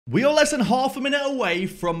We are less than half a minute away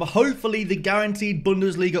from hopefully the guaranteed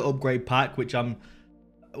Bundesliga upgrade pack, which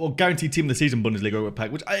guaranteed team of the season Bundesliga upgrade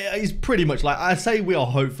pack, which is pretty much like, I say we are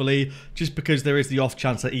hopefully, just because there is the off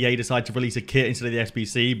chance that EA decide to release a kit instead of the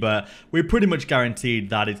SBC, but we're pretty much guaranteed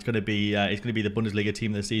that it's going to be the Bundesliga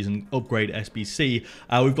team of the season upgrade SBC.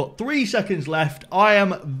 We've got 3 seconds left. I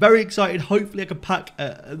am very excited. Hopefully I can pack,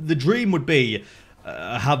 the dream would be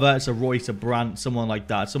Havertz, a Royce, a Brandt, someone like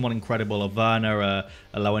that, someone incredible, a Werner, a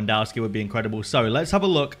Lewandowski would be incredible. So let's have a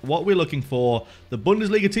look what we're looking for. The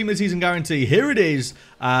Bundesliga team of the season guarantee, here it is.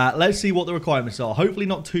 Let's see what the requirements are. Hopefully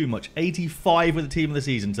not too much. 85 with the team of the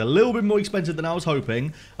season. It's a little bit more expensive than I was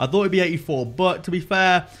hoping. I thought it'd be 84, but to be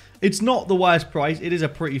fair, it's not the worst price. It is a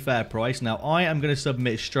pretty fair price. Now, I am going to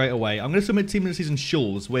submit straight away. I'm going to submit Team of the Season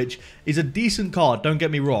Schulz, which is a decent card, don't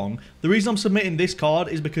get me wrong. The reason I'm submitting this card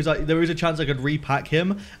is because there is a chance I could repack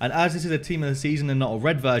him. And as this is a Team of the Season and not a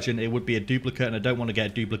red version, it would be a duplicate, and I don't want to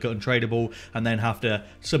get a duplicate untradeable and then have to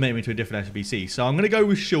submit him into a different SBC. So I'm going to go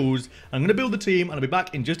with Schulz. I'm going to build the team, and I'll be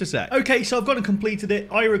back in just a sec. Okay, so I've gone and completed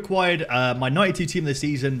it. I required my 92 Team of the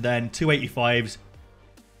Season, then 285s,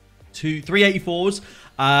 384s,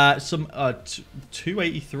 some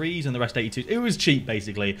 283s and the rest 82s. It was cheap,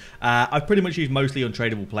 basically. I've pretty much used mostly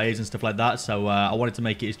untradeable players and stuff like that, so I wanted to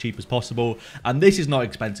make it as cheap as possible. And this is not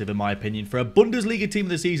expensive, in my opinion. For a Bundesliga team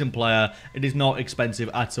of the season player, it is not expensive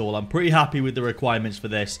at all. I'm pretty happy with the requirements for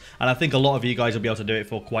this, and I think a lot of you guys will be able to do it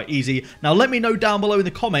for quite easy. Now, let me know down below in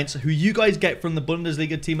the comments who you guys get from the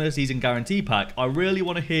Bundesliga team of the season guarantee pack. I really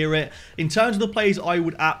want to hear it. In terms of the players I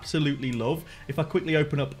would absolutely love, if I quickly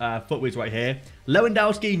open up Footwiz right here,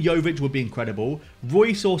 Lewandowski and Jovic would be incredible.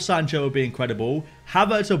 Royce or Sancho would be incredible.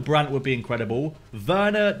 Havertz or Brandt would be incredible.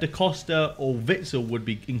 Werner, Da Costa or Witzel would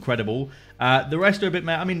be incredible. The rest are a bit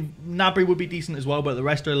meh. I mean, Gnabry would be decent as well, but the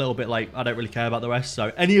rest are a little bit like, I don't really care about the rest.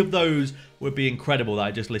 So any of those would be incredible that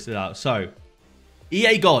I just listed out. So,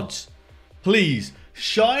 EA gods, please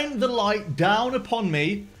shine the light down upon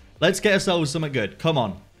me. Let's get ourselves something good. Come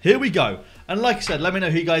on. Here we go. And like I said, let me know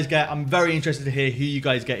who you guys get. I'm very interested to hear who you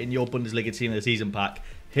guys get in your Bundesliga team of the season pack.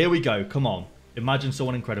 Here we go. Come on. Imagine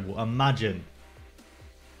someone incredible. Imagine.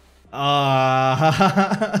 Oh,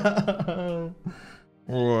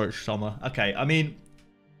 it's summer. Okay, I mean,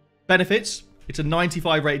 benefits. It's a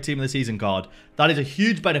 95 rated team of the season card. That is a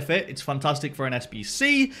huge benefit. It's fantastic for an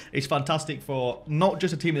SBC. It's fantastic for not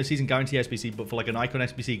just a team of the season guarantee SBC, but for like an icon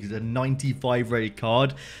SBC because it's a 95 rated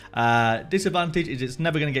card. Disadvantage is it's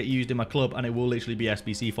never going to get used in my club, and it will literally be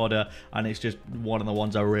SBC fodder, and it's just one of the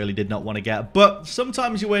ones I really did not want to get. But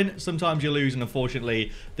sometimes you win, sometimes you lose, and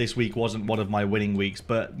unfortunately this week wasn't one of my winning weeks.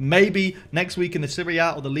 But maybe next week in the Serie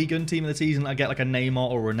A or the Liga team of the season I get like a Neymar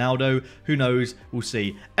or Ronaldo. Who knows? We'll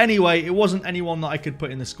see. Anyway, it wasn't anyone that I could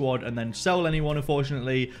put in the squad and then sell anyone,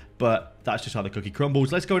 unfortunately, but that's just how the cookie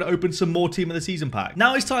crumbles. Let's go and open some more team of the season pack.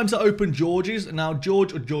 Now it's time to open George's. Now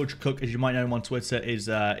George, or George Cook, as you might know him on Twitter, is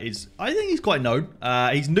I think he's quite known.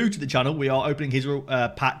 He's new to the channel. We are opening his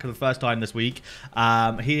pack for the first time this week.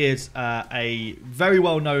 He is a very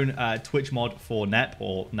well-known Twitch mod for NEP,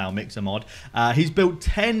 or now Mixer mod. He's built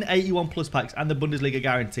 10 81 plus packs and the Bundesliga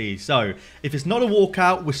guarantee. So if it's not a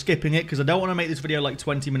walkout, we're skipping it because I don't want to make this video like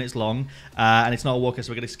 20 minutes long, and it's not a walkout,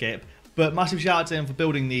 so we're going to skip. But massive shout out to him for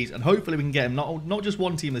building these, and hopefully we can get him not just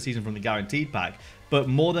one team of the season from the guaranteed pack, but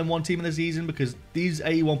more than one team of the season, because these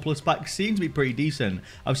 81 plus packs seem to be pretty decent.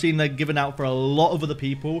 I've seen they're given out for a lot of other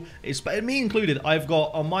people, me included. I've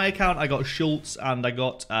got, on my account, I got Schultz, and I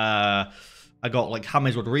got like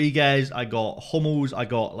James Rodriguez, I got Hummels, I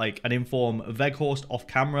got like an inform Weghorst off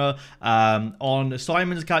camera. On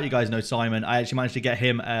Simon's account, you guys know Simon, I actually managed to get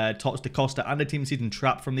him Tots, Da Costa, and a team season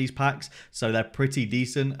trap from these packs, so they're pretty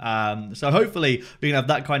decent. So hopefully we can have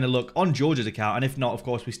that kind of look on George's account, and if not, of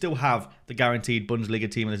course, we still have the guaranteed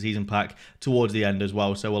Bundesliga team of the season pack towards the end as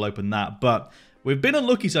well, so we'll open that. But we've been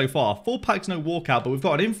unlucky so far. 4 packs, no walkout, but we've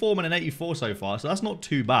got an inform and an 84 so far, so that's not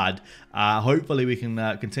too bad. Hopefully we can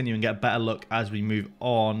continue and get better luck as we move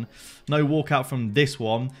on. No walkout from this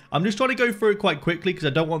one. I'm just trying to go through it quite quickly because I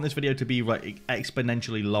don't want this video to be like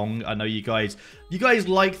exponentially long. I know you guys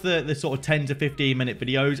like the sort of 10 to 15 minute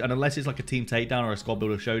videos, and unless it's like a team takedown or a squad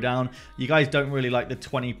builder showdown, you guys don't really like the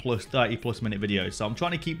 20 plus, 30 plus minute videos. So I'm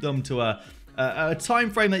trying to keep them to a time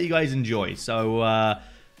frame that you guys enjoy. So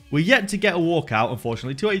we're yet to get a walkout,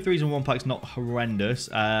 unfortunately. 283s and 1 pack's not horrendous.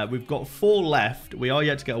 We've got 4 left. We are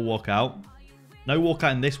yet to get a walkout. No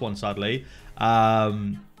walkout in this one, sadly.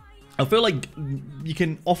 I feel like you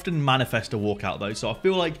can often manifest a walkout, though. So I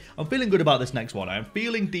feel like I'm feeling good about this next one. I'm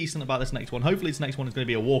feeling decent about this next one. Hopefully this next one is going to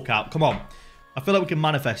be a walkout. Come on. I feel like we can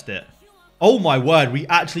manifest it. Oh, my word. We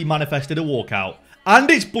actually manifested a walkout.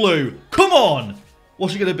 And it's blue. Come on.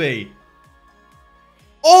 What's it going to be?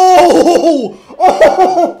 Oh!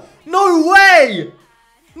 Oh! No way!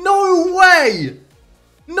 No way!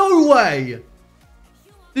 No way!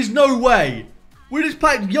 There's no way. We just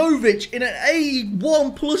packed Jovic in an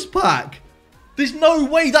A1 plus pack. There's no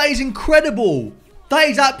way. That is incredible. That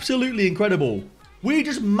is absolutely incredible. We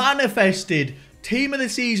just manifested Team of the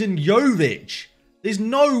Season Jovic. There's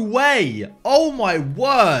no way. Oh my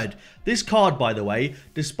word. This card, by the way,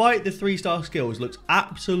 despite the 3-star skills, looks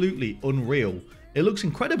absolutely unreal. It looks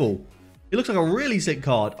incredible. It looks like a really sick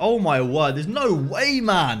card. Oh my word. There's no way,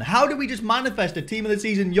 man. How did we just manifest a Team of the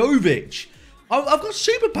Season Jovic? I've got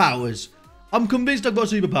superpowers. I'm convinced I've got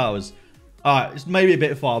superpowers. Alright, it's maybe a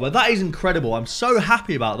bit far, but that is incredible. I'm so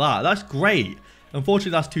happy about that. That's great.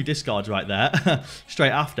 Unfortunately, that's 2 discards right there. Straight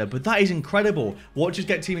after. But that is incredible. Watch us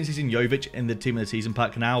get Team of the Season Jovic in the Team of the Season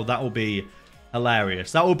pack now. That will be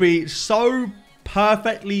hilarious. That will be so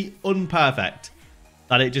perfectly unperfect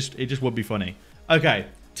that it just would be funny. Okay.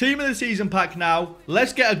 Team of the Season pack now.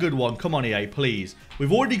 Let's get a good one. Come on, EA, please.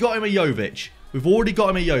 We've already got him a Jovic. We've already got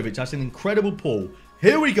him a Jovic. That's an incredible pull.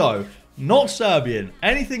 Here we go. Not Serbian.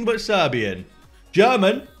 Anything but Serbian.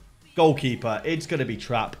 German. Goalkeeper. It's going to be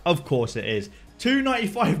Trapp. Of course it is.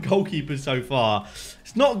 295 goalkeepers so far.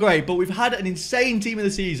 It's not great, but we've had an insane Team of the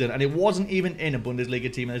Season, and it wasn't even in a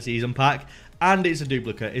Bundesliga Team of the Season pack, and it's a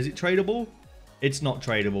duplicate. Is it tradable? It's not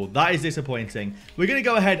tradable. That is disappointing. We're going to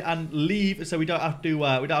go ahead and leave so we don't have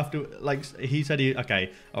to, like, he said he,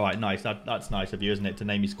 okay. All right, nice. That's nice of you, isn't it, to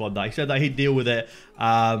name your squad that. He said that he'd deal with it.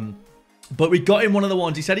 But we got him one of the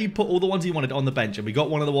ones. He said he'd put all the ones he wanted on the bench, and we got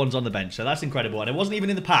one of the ones on the bench. So that's incredible. And it wasn't even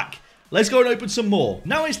in the pack. Let's go and open some more.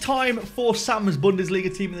 Now it's time for Sam's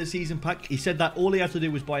Bundesliga Team of the Season pack. He said that all he had to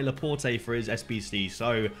do was buy Laporte for his SBC.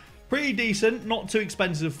 So pretty decent, not too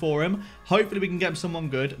expensive for him. Hopefully we can get him someone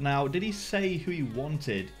good. Now, did he say who he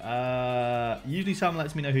wanted? Usually Sam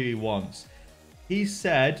lets me know who he wants. He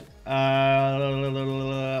said, I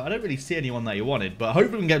don't really see anyone that he wanted, but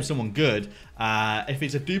hopefully we can get him someone good. If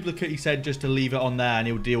it's a duplicate, he said just to leave it on there and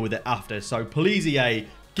he'll deal with it after. So please, EA,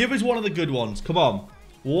 give us one of the good ones. Come on.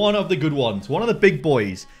 One of the good ones. One of the big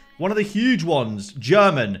boys. One of the huge ones.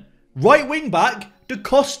 German. Right wing back, Da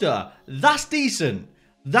Costa. That's decent.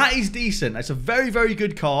 That is decent. That's a very, very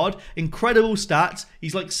good card. Incredible stats.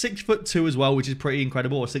 He's like 6'2" as well, which is pretty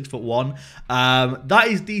incredible, or 6'1". That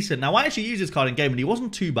is decent. Now, I actually used this card in game, and he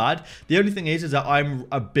wasn't too bad. The only thing is that I'm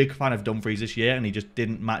a big fan of Dumfries this year, and he just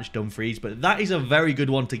didn't match Dumfries. But that is a very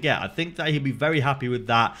good one to get. I think that he'd be very happy with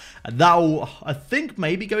that. And that'll, I think,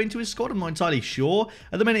 maybe go into his squad. I'm not entirely sure.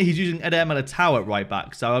 At the minute, he's using Eder Militao at right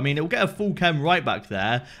back. So, I mean, it'll get a full chem right back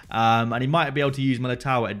there. And he might be able to use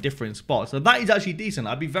Militao at a different spot. So that is actually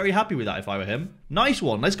decent. I'd be very happy with that if I were him. Nice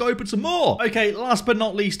one. Let's go open some more. Okay, last but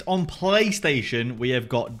not least, on PlayStation, we have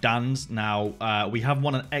got Dan's. Now, we have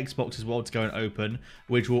one on Xbox as well to go and open,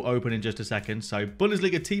 which will open in just a second. So,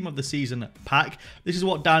 Bundesliga Team of the Season pack. This is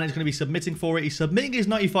what Dan is going to be submitting for it. He's submitting his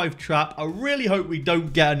 95 trap. I really hope we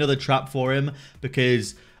don't get another trap for him,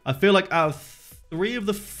 because I feel like out of 3 of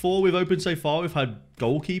the 4 we've opened so far, we've had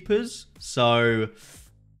goalkeepers. So,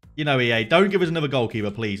 you know, EA, don't give us another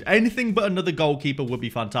goalkeeper, please. Anything but another goalkeeper would be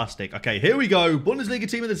fantastic. Okay, here we go. Bundesliga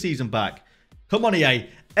Team of the Season pack. Come on, EA.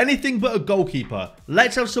 Anything but a goalkeeper.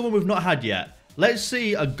 Let's have someone we've not had yet. Let's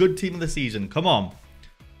see a good Team of the Season. Come on.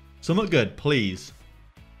 Somewhat good, please.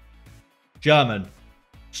 German.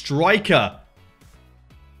 Striker.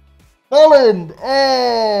 Holland.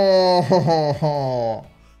 Oh.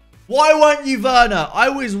 Why weren't you Werner? I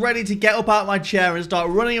was ready to get up out of my chair and start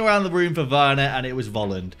running around the room for Werner, and it was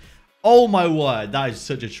Volland. Oh my word, that is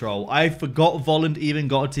such a troll. I forgot Volland even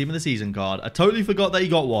got a Team of the Season card. I totally forgot that he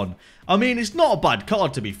got one. I mean, it's not a bad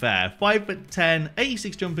card, to be fair. 5'10",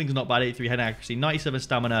 86 jumping is not bad, 83 head accuracy, 97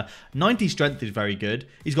 stamina, 90 strength is very good.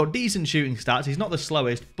 He's got decent shooting stats. He's not the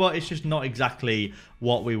slowest, but it's just not exactly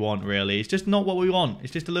what we want, really. It's just not what we want.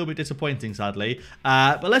 It's just a little bit disappointing, sadly.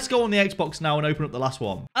 But let's go on the Xbox now and open up the last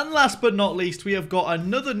one. And last but not least, we have got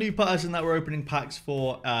another new person that we're opening packs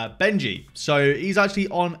for, Benji. So he's actually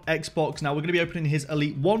on Xbox now. We're going to be opening his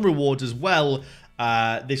Elite 1 rewards as well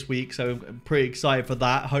this week, so I'm pretty excited for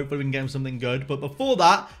that. Hopefully we can get him something good. But before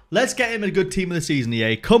that, let's get him a good Team of the Season,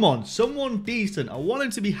 EA. Come on, someone decent. I want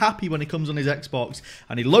him to be happy when he comes on his Xbox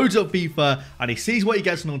and he loads up FIFA and he sees what he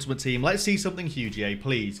gets on Ultimate Team. Let's see something huge, EA.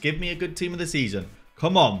 Please, give me a good Team of the Season.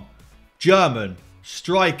 Come on. German.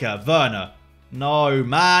 Striker. Werner. No,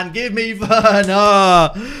 man. Give me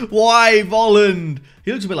Werner. Why Volland?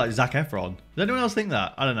 He looks a bit like Zac Efron. Does anyone else think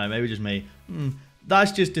that? I don't know. Maybe just me.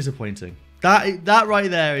 That's just disappointing. That right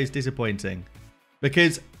there is disappointing.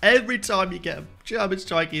 Because every time you get a German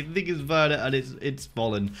striker, you think it's Werner and it's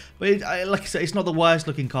fallen. But like I said, it's not the worst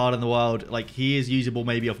looking card in the world. Like, he is usable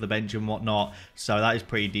maybe off the bench and whatnot. So that is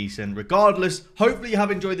pretty decent. Regardless, hopefully you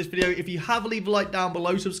have enjoyed this video. If you have, leave a like down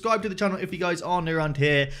below. Subscribe to the channel if you guys are new around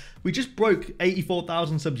here. We just broke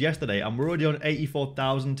 84,000 subs yesterday and we're already on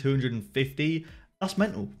 84,250. That's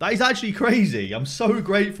mental. That is actually crazy. I'm so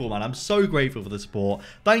grateful, man. I'm so grateful for the support.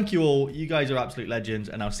 Thank you all. You guys are absolute legends,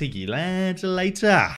 and I'll see you later.